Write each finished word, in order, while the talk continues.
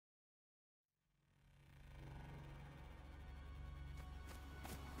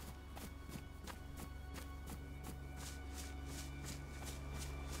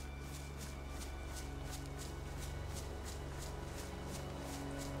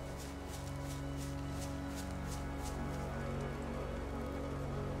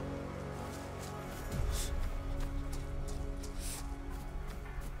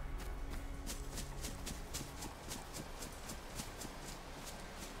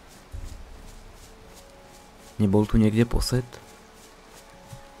Nebol tu niekde posed?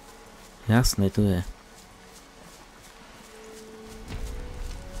 Jasné, tu je.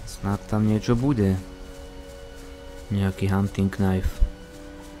 Snad tam niečo bude. Nejaký hunting knife.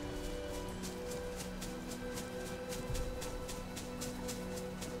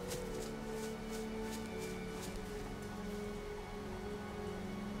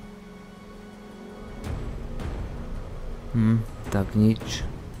 Tak nič.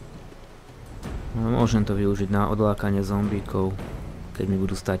 No, môžem to využiť na odlákanie zombíkov, keď mi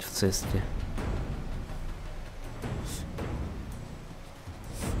budú stať v ceste.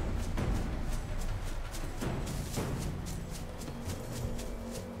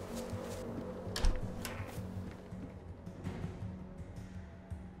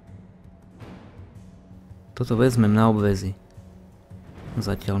 Toto vezmem na obväzy.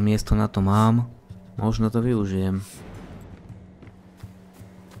 Zatiaľ miesto na to mám, možno to využijem.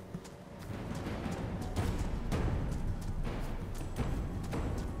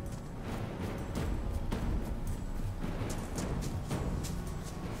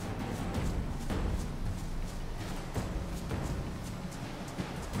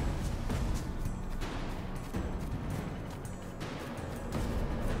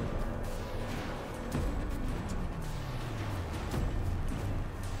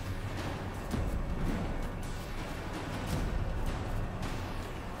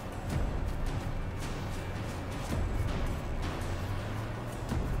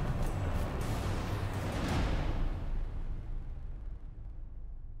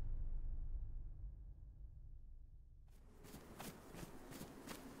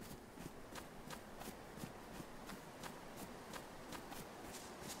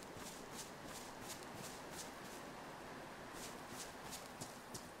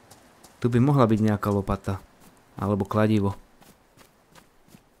 Tu by mohla byť nejaká lopata. Alebo kladivo.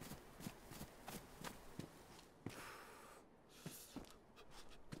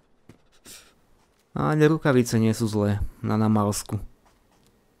 Ale rukavice nie sú zlé na Namalsku.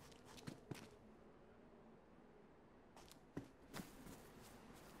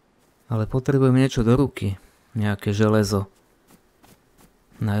 Ale potrebujem niečo do ruky. Nejaké železo.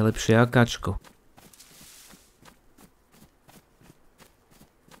 Najlepšie akáčko.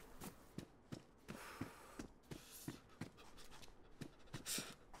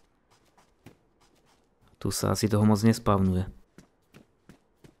 Tu sa asi toho moc nespavnuje.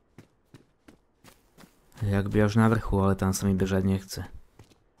 Jak by až na vrchu, ale tam sa mi bežať nechce.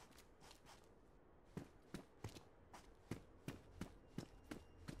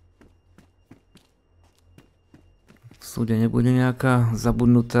 V súde nebude nejaká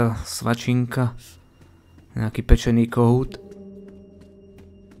zabudnutá svačinka? Nejaký pečený kohút?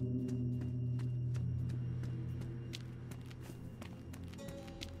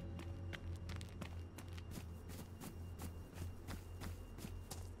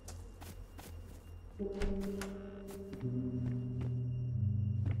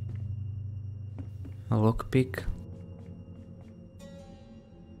 Lockpick.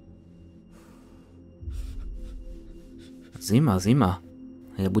 Zima, zima.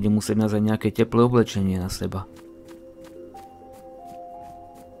 Ja budem musieť nazvať nejaké teplé oblečenie na seba.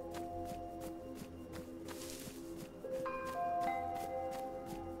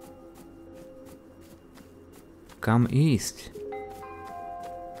 Kam ísť?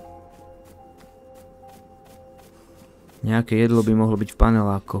 Nejaké jedlo by mohlo byť v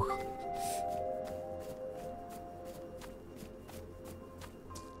panelákoch.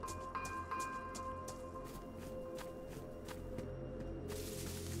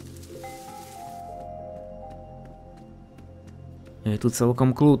 Je tu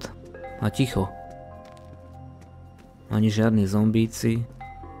celkom kľud a ticho. Ani žiadni zombíci.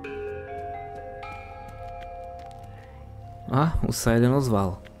 A, už sa jeden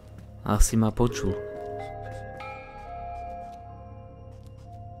ozval. Asi ma počul.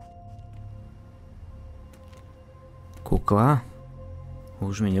 Kukla?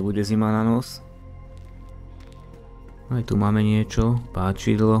 Už mi nebude zima na nos. Aj tu máme niečo,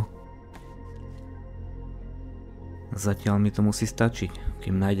 páčidlo. Zatiaľ mi to musí stačiť,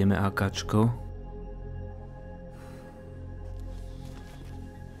 kým nájdeme AKčko.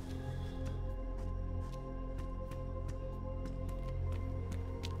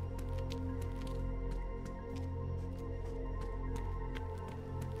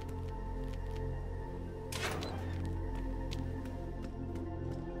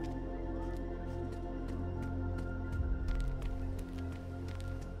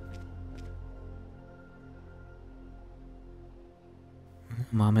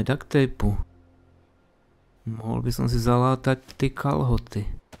 Máme duct tapeu. Mohol by som si zalátať tie kalhoty.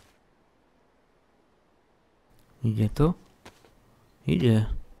 Ide to? Ide.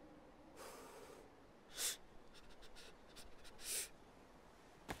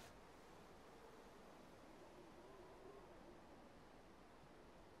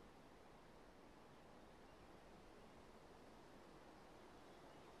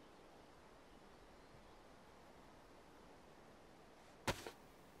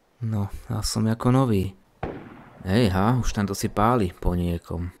 No, ja som ako nový. Ejha, už tento si páli po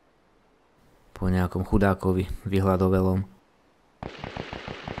niekom. Po nejakom chudákovi vyhľadovelom.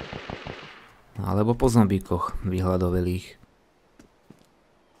 Alebo po zombíkoch vyhľadovelých.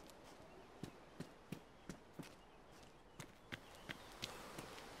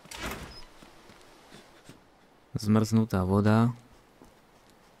 Zmrznutá voda.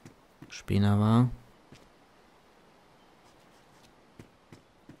 Špinavá.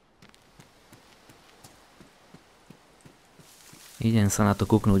 Idem sa na to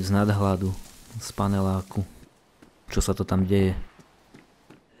kúknúť z nadhľadu. Z paneláku. Čo sa to tam deje?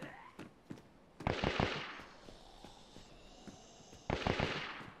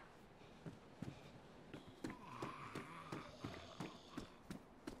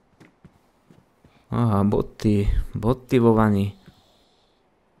 Aha, boty vo vani.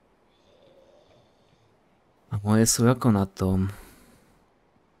 A moje sú ako na tom.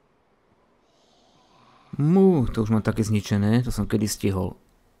 To už mám také zničené, to som kedy stihol.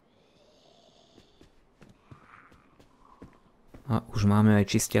 A už máme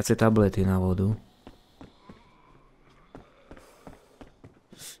aj čistiace tablety na vodu.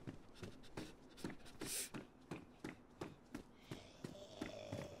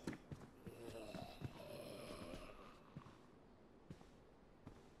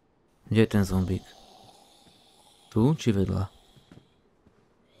 Kde je ten zombík? Tu či vedľa?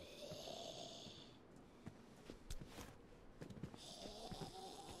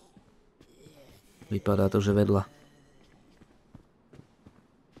 Vypadá to, že vedľa.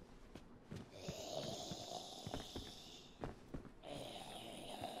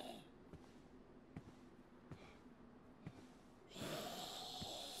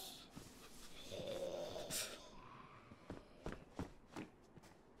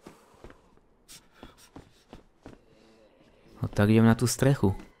 No tak idem na tú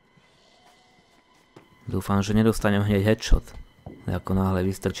strechu. Dúfam, že nedostanem hneď headshot, ako náhle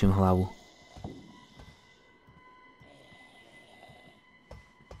vystrčím hlavu.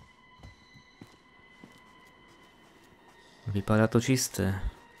 Vypadá to čisté.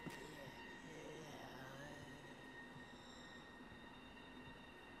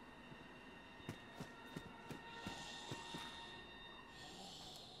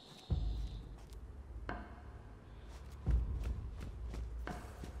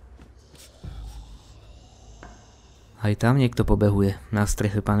 Aj tam niekto pobehuje na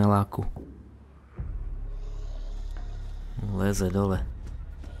streche paneláku. Leze dole.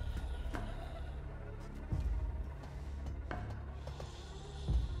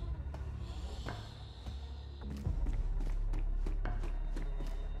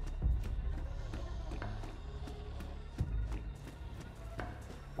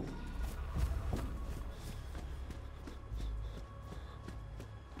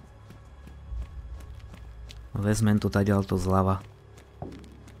 Vezmem to taďalto zľava.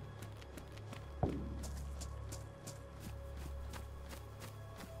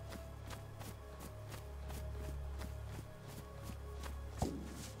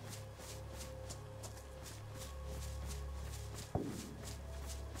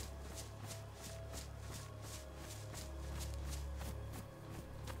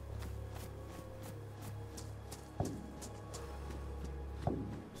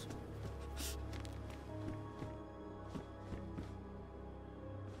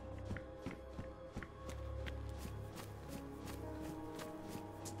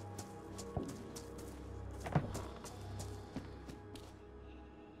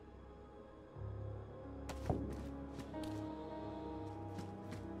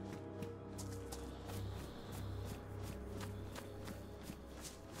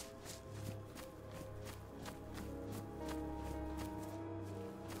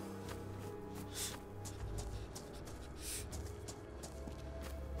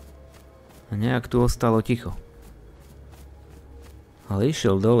 A nejak tu ostalo ticho. Ale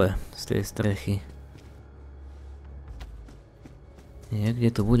išiel dole z tej strechy.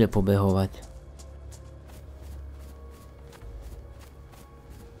 Niekde to bude pobehovať.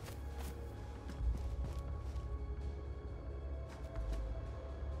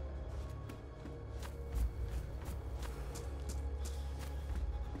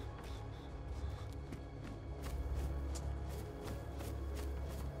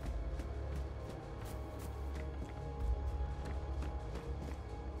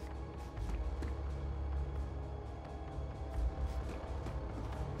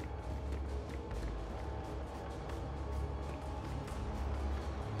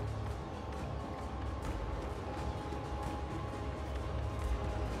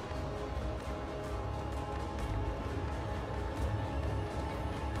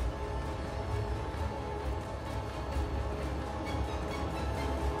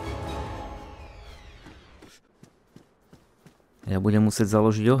 Ja budem musieť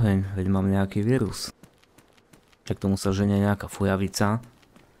založiť oheň, veď mám nejaký vírus. Však tomu sa ženia nejaká fujavica.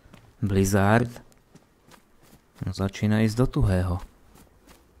 Blizzard. No, začína ísť do tuhého.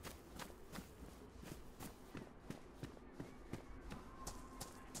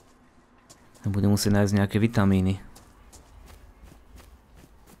 Ja budem musieť nájsť nejaké vitamíny.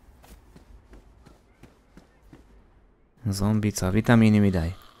 Zombica, vitamíny mi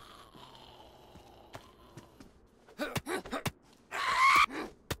daj.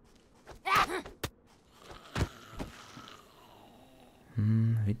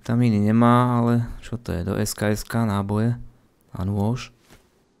 Vitamíny nemá, ale čo to je? Do SKSK náboje a nôž.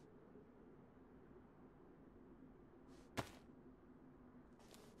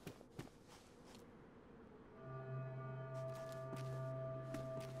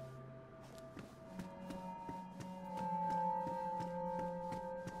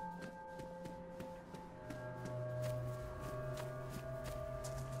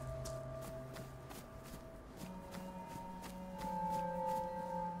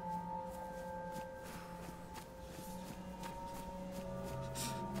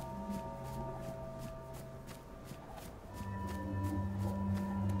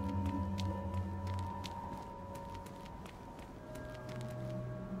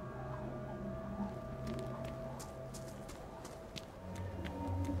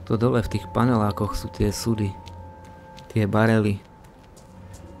 To dole v tých panelákoch sú tie sudy. Tie barely.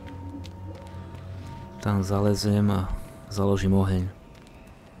 Tam zaleziem a založím oheň.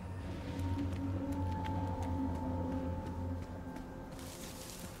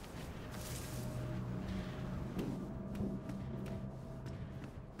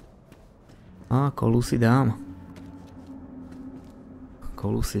 A kolu si dám.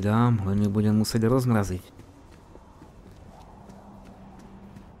 Kolu si dám, len ju budem musieť rozmraziť.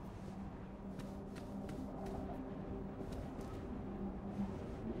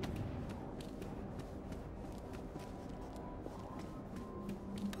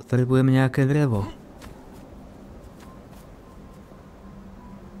 Potrebujem nejaké drevo.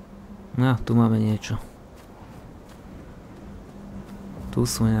 No, tu máme niečo. Tu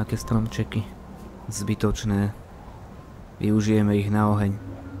sú nejaké stromčeky. Zbytočné. Využijeme ich na oheň.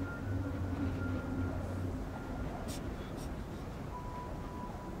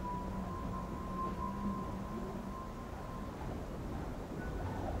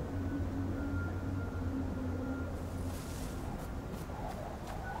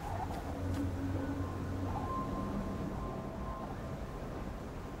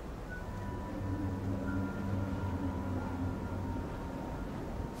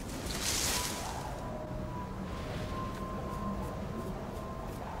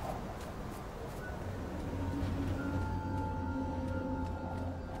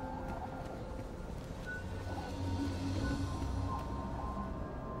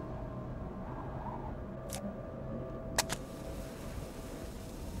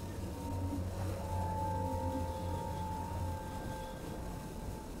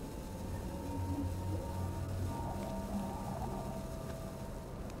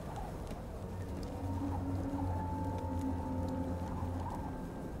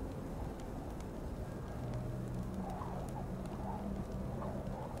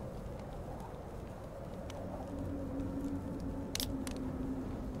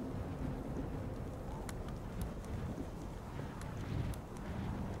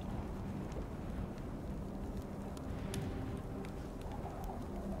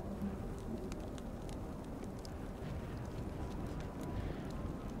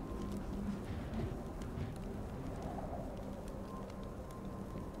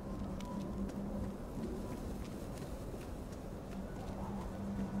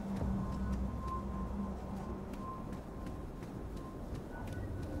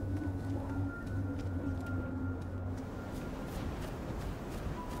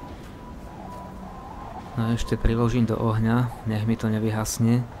 No ešte priložím do ohňa, nech mi to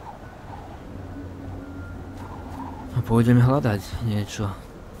nevyhasne. A pôjdeme hľadať niečo.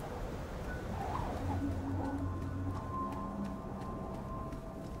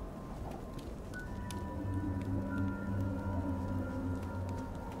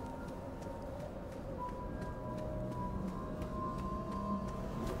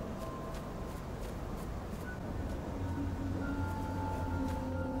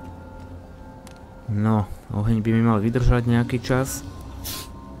 No, oheň by mi mal vydržať nejaký čas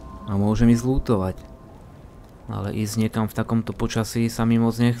a môžem ísť lútovať. Ale ísť niekam v takomto počasí sa mi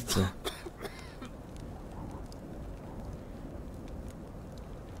moc nechce.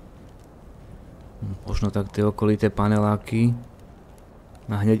 Možno tak tie okolité paneláky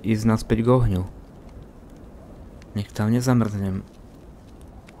a hneď ísť naspäť k ohňu. Nech tam nezamrznem.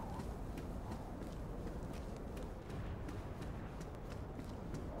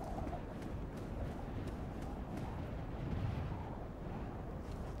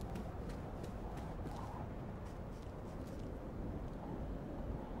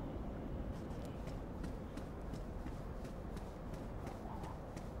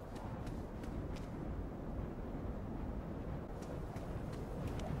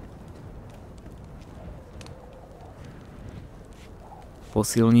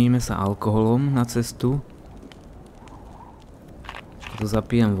 Posilníme sa alkoholom na cestu. To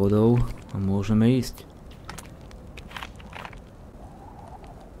zapijem vodou a môžeme ísť.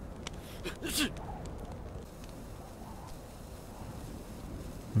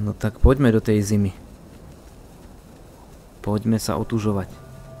 No tak poďme do tej zimy. Poďme sa otužovať.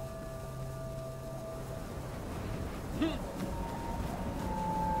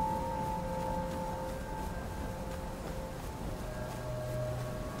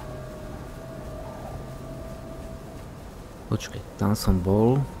 Počkej, tam som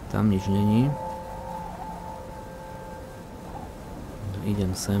bol, tam nič není.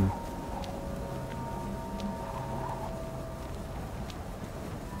 Idem sem.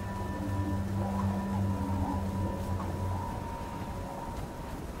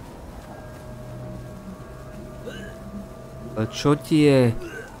 Ale čo ti je?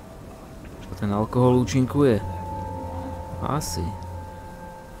 Čo ten alkohol účinkuje? Asi.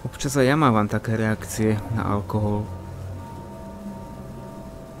 Občas aj ja mávam také reakcie na alkohol.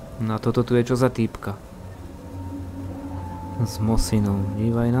 Na toto tu je čo za týpka? S mosinou,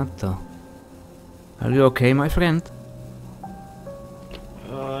 dívaj na to. Are you okay, my friend?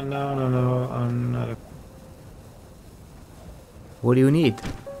 No, I'm not. What do you need?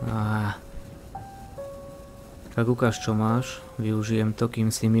 Tak ukáž, čo máš. Využijem to,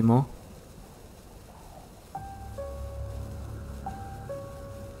 kým si mimo.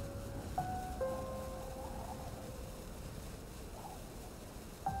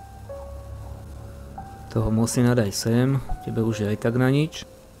 Toho mosina daj sem, tebe už je aj tak na nič.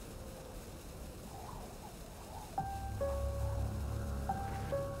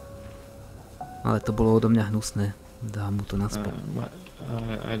 Ale to bolo odo mňa hnusné. Dám mu to naspäť.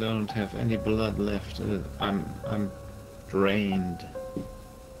 I don't have any blood left. I'm drained.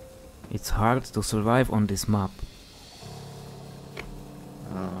 It's hard to survive on this map.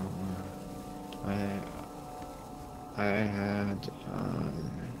 I had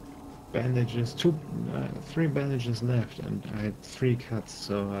bandages, three bandages left, and I had 3 cuts,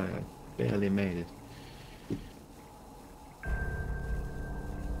 so I barely made it.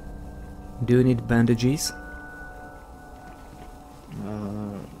 Do you need bandages?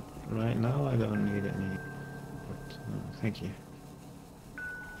 Right now I don't need any, but thank you.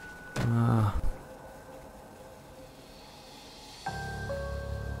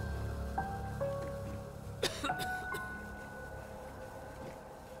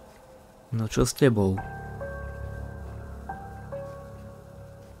 No čo s tebou?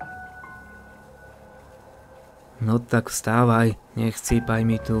 No tak vstávaj, nechcípaj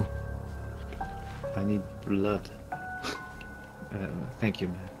mi tu. I need blood. Thank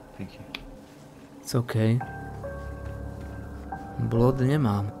you, man. Thank you. It's okay. Blood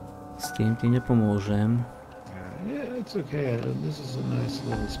nemám. S tým ti nepomôžem. Yeah, it's okay. This is a nice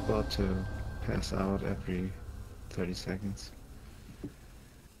little spot to pass out every 30 seconds.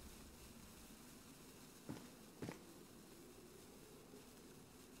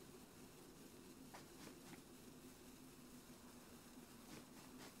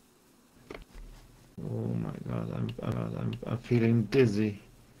 Oh my god, I'm feeling dizzy.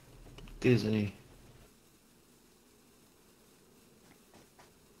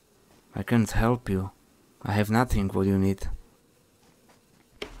 I can't help you. I have nothing what you need.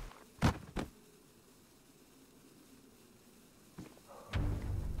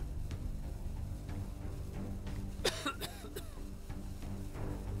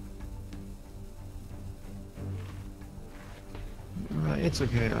 It's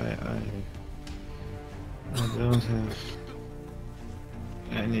okay. I don't have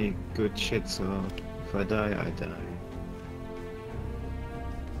any good shit, so if I die, I die.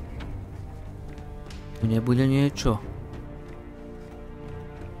 Nebude niečo.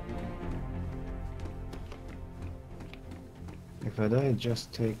 If I die,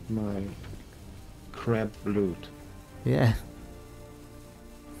 just take my crab loot. Yeah.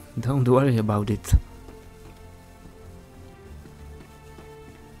 Don't worry about it.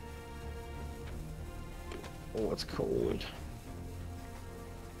 Oh, it's cold.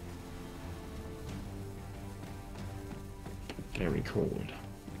 Very cold.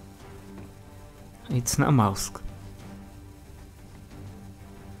 It's Namalsk.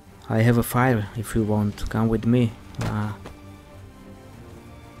 I have a fire if you want. Come with me.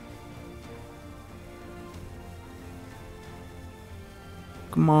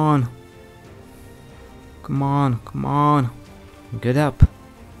 Come on. Come on, come on. Get up.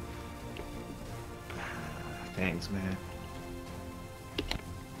 Thanks, man.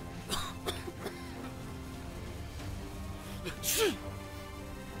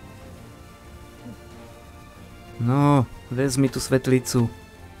 No, vezmi tú svetlicu.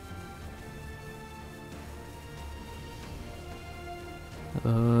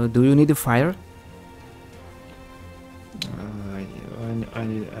 Do you need a fire? I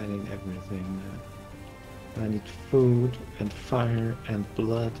need everything, man. I need food and fire and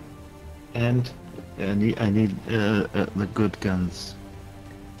blood, and I need the good guns.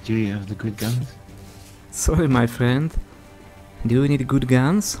 Do you have the good guns? Sorry, my friend. Do you need good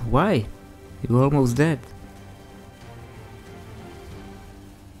guns? Why? You're almost dead.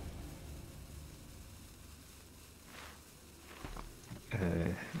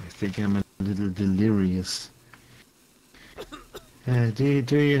 I think I'm a little delirious.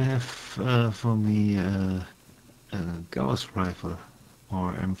 Do you have for me a Gauss rifle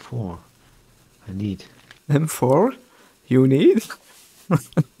or M4? I need. M4? You need?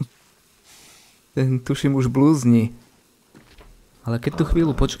 Ten tuším už blúzni. Ale keď tu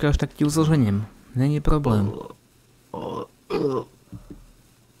chvíľu počkáš, tak ti uzoženiem. Není problém. Oh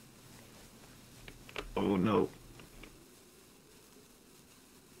no.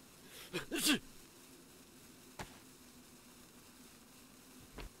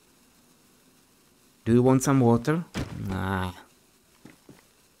 Do you want some water? Nah.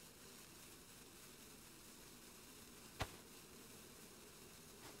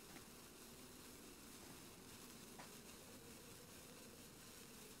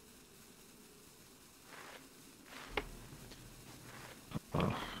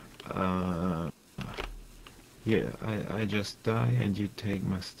 Yeah, I just die and you take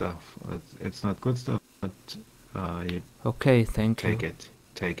my stuff. It's not good stuff, but you Okay, thank you.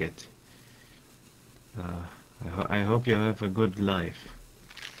 take it. I hope you have a good life.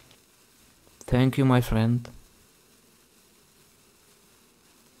 Thank you, my friend.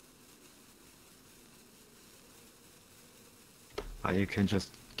 You can just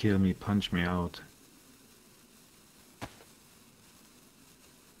kill me, punch me out.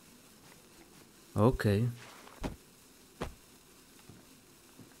 OK.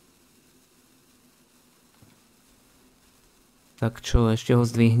 Tak čo, ešte ho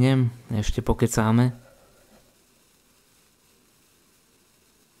zdvihnem? Ešte pokecáme?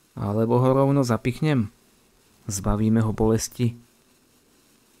 Alebo ho rovno zapichnem? Zbavíme ho bolesti?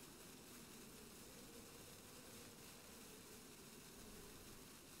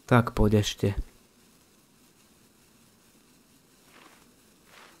 Tak poď ešte.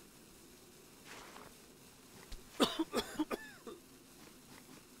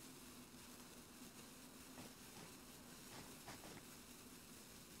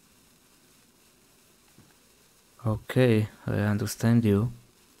 Okay, I understand you.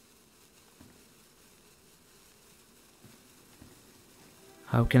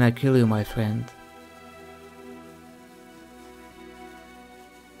 How can I kill you, my friend?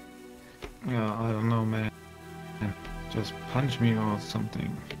 Yeah, I don't know, man. Just punch me or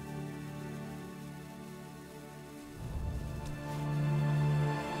something.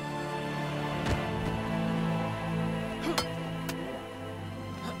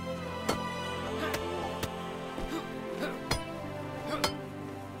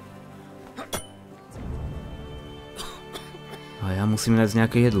 A ja musím nájsť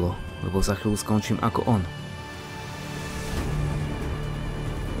nejaké jedlo, lebo za chvíľu skončím ako on.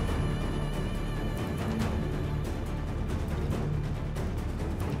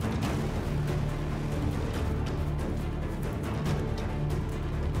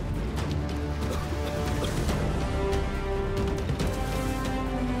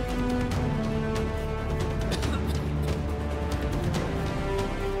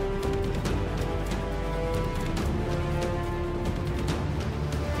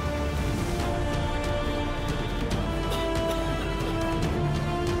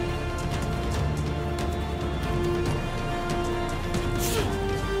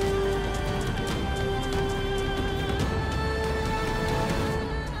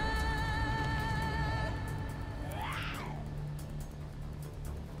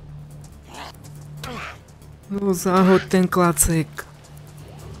 No záhoď ten klacek.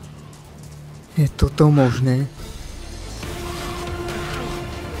 Je toto možné?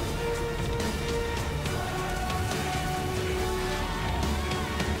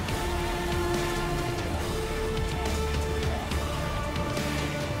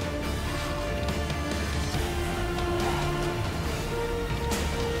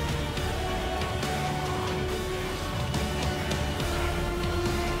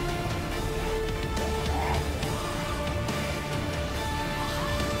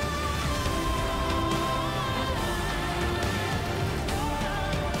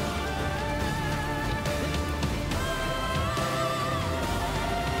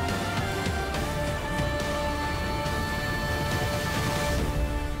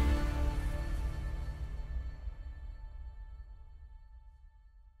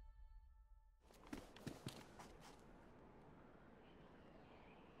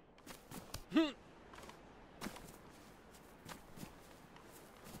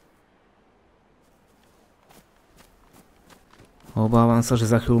 Obávam sa, že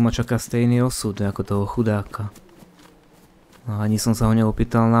za chvíľu ma čaká stejný osud ako toho chudáka. A ani som sa ho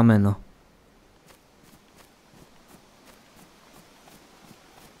neopýtal na meno.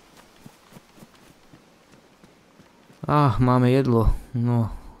 Máme jedlo. No,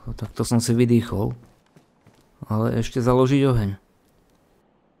 tak to som si vydýchol. Ale ešte založiť oheň.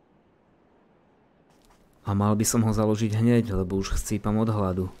 A mal by som ho založiť hneď, lebo už chcípam od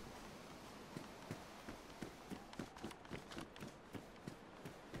hladu.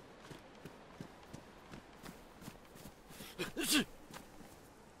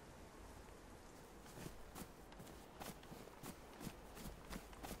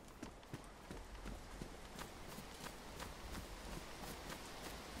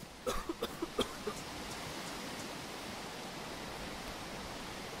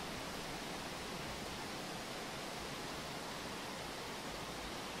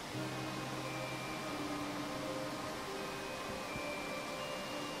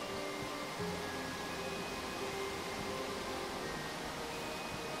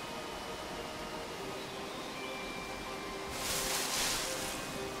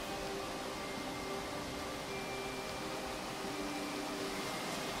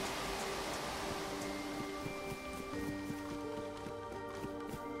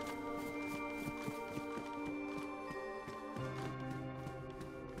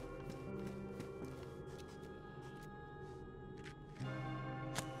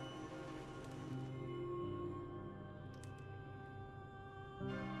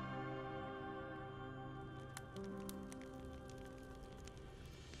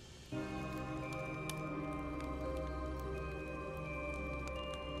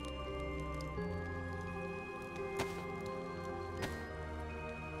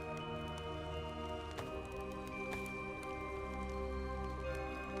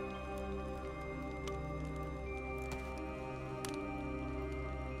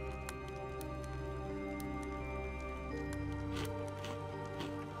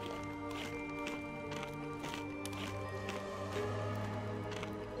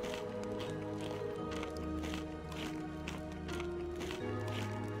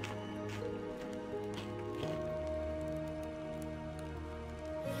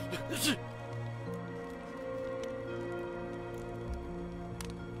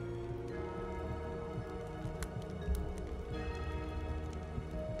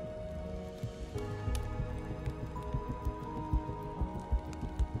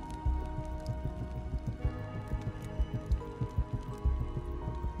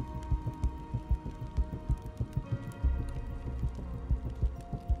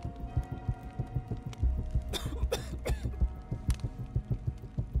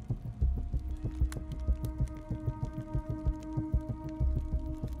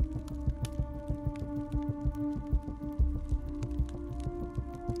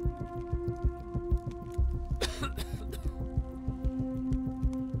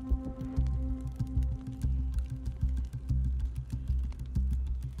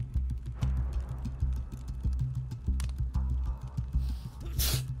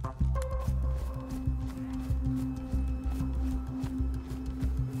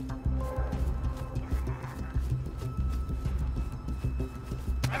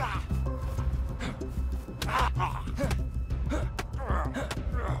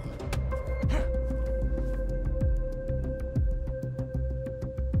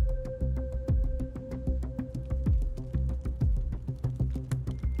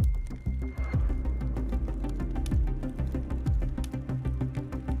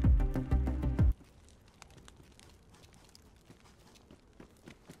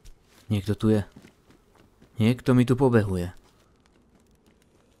 Niekto tu je. Niekto mi tu pobehuje.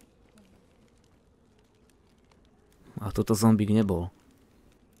 A toto zombík nebol.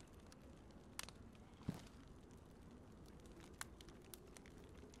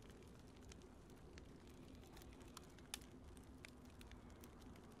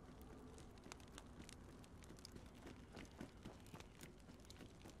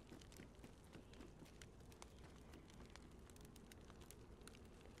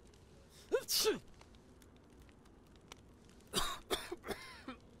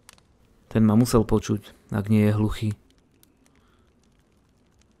 Ten ma musel počuť, ak nie je hluchý.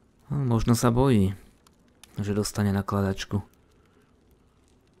 Možno sa bojí, že dostane nakladačku.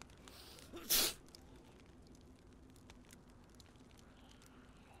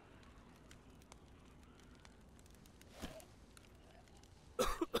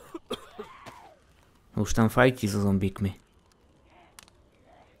 Už tam fajti so zombíkmi.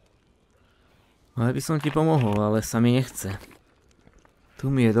 Ale by som ti pomohol, ale sa mi nechce. Tu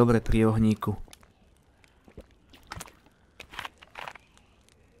mi je dobre pri ohníku.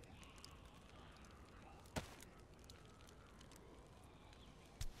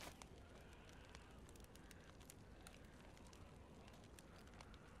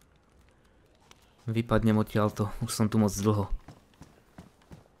 Vypadnem odtiaľto, už som tu moc dlho.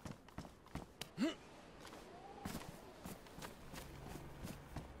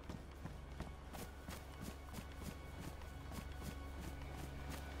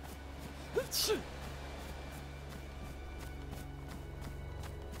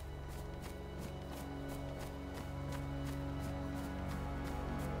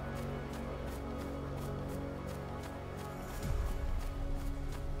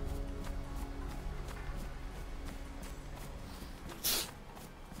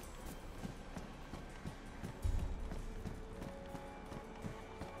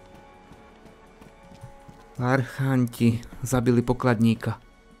 Archanti zabili pokladníka.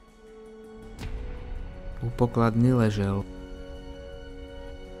 U pokladny ležel.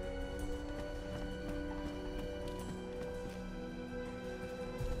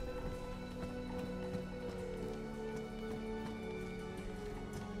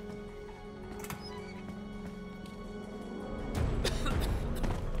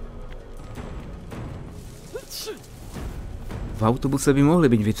 V autobuse by mohli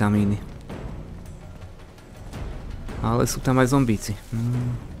byť vitamíny. Ale sú tam aj zombíci.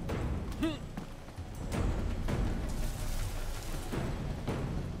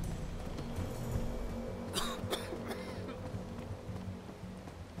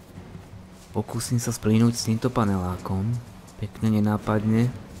 Pokúsim sa splínuť s týmto panelákom. Pekne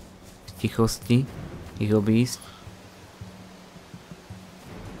nenápadne. V tichosti ich obísť.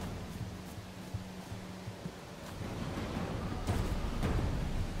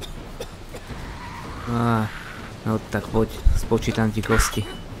 No tak poď, spočítam ti kosti.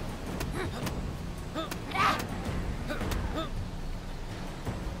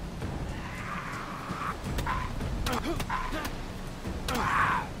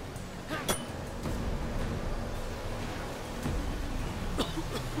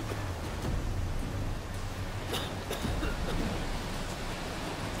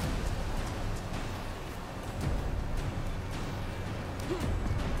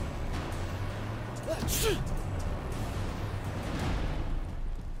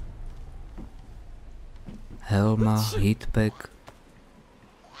 Helma, hitpack.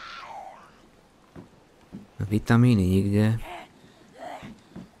 Vitamíny nikde.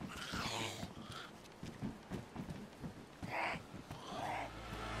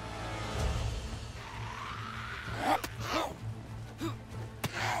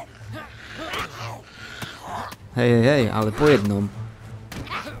 Hej, ale po jednom.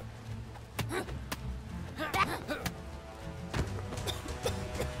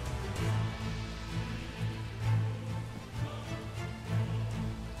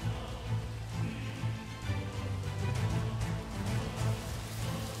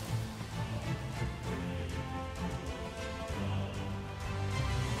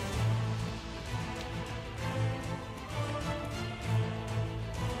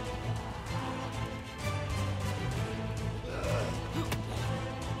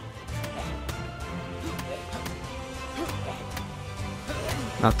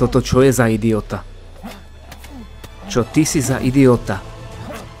 A toto čo je za idiota? Čo ty si za idiota?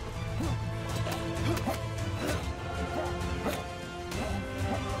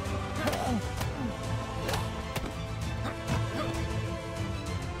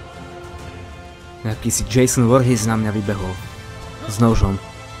 Jaký si Jason Voorhees na mňa vybehol. S nožom.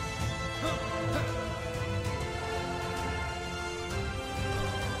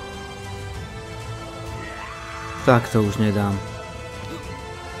 Tak to už nedám.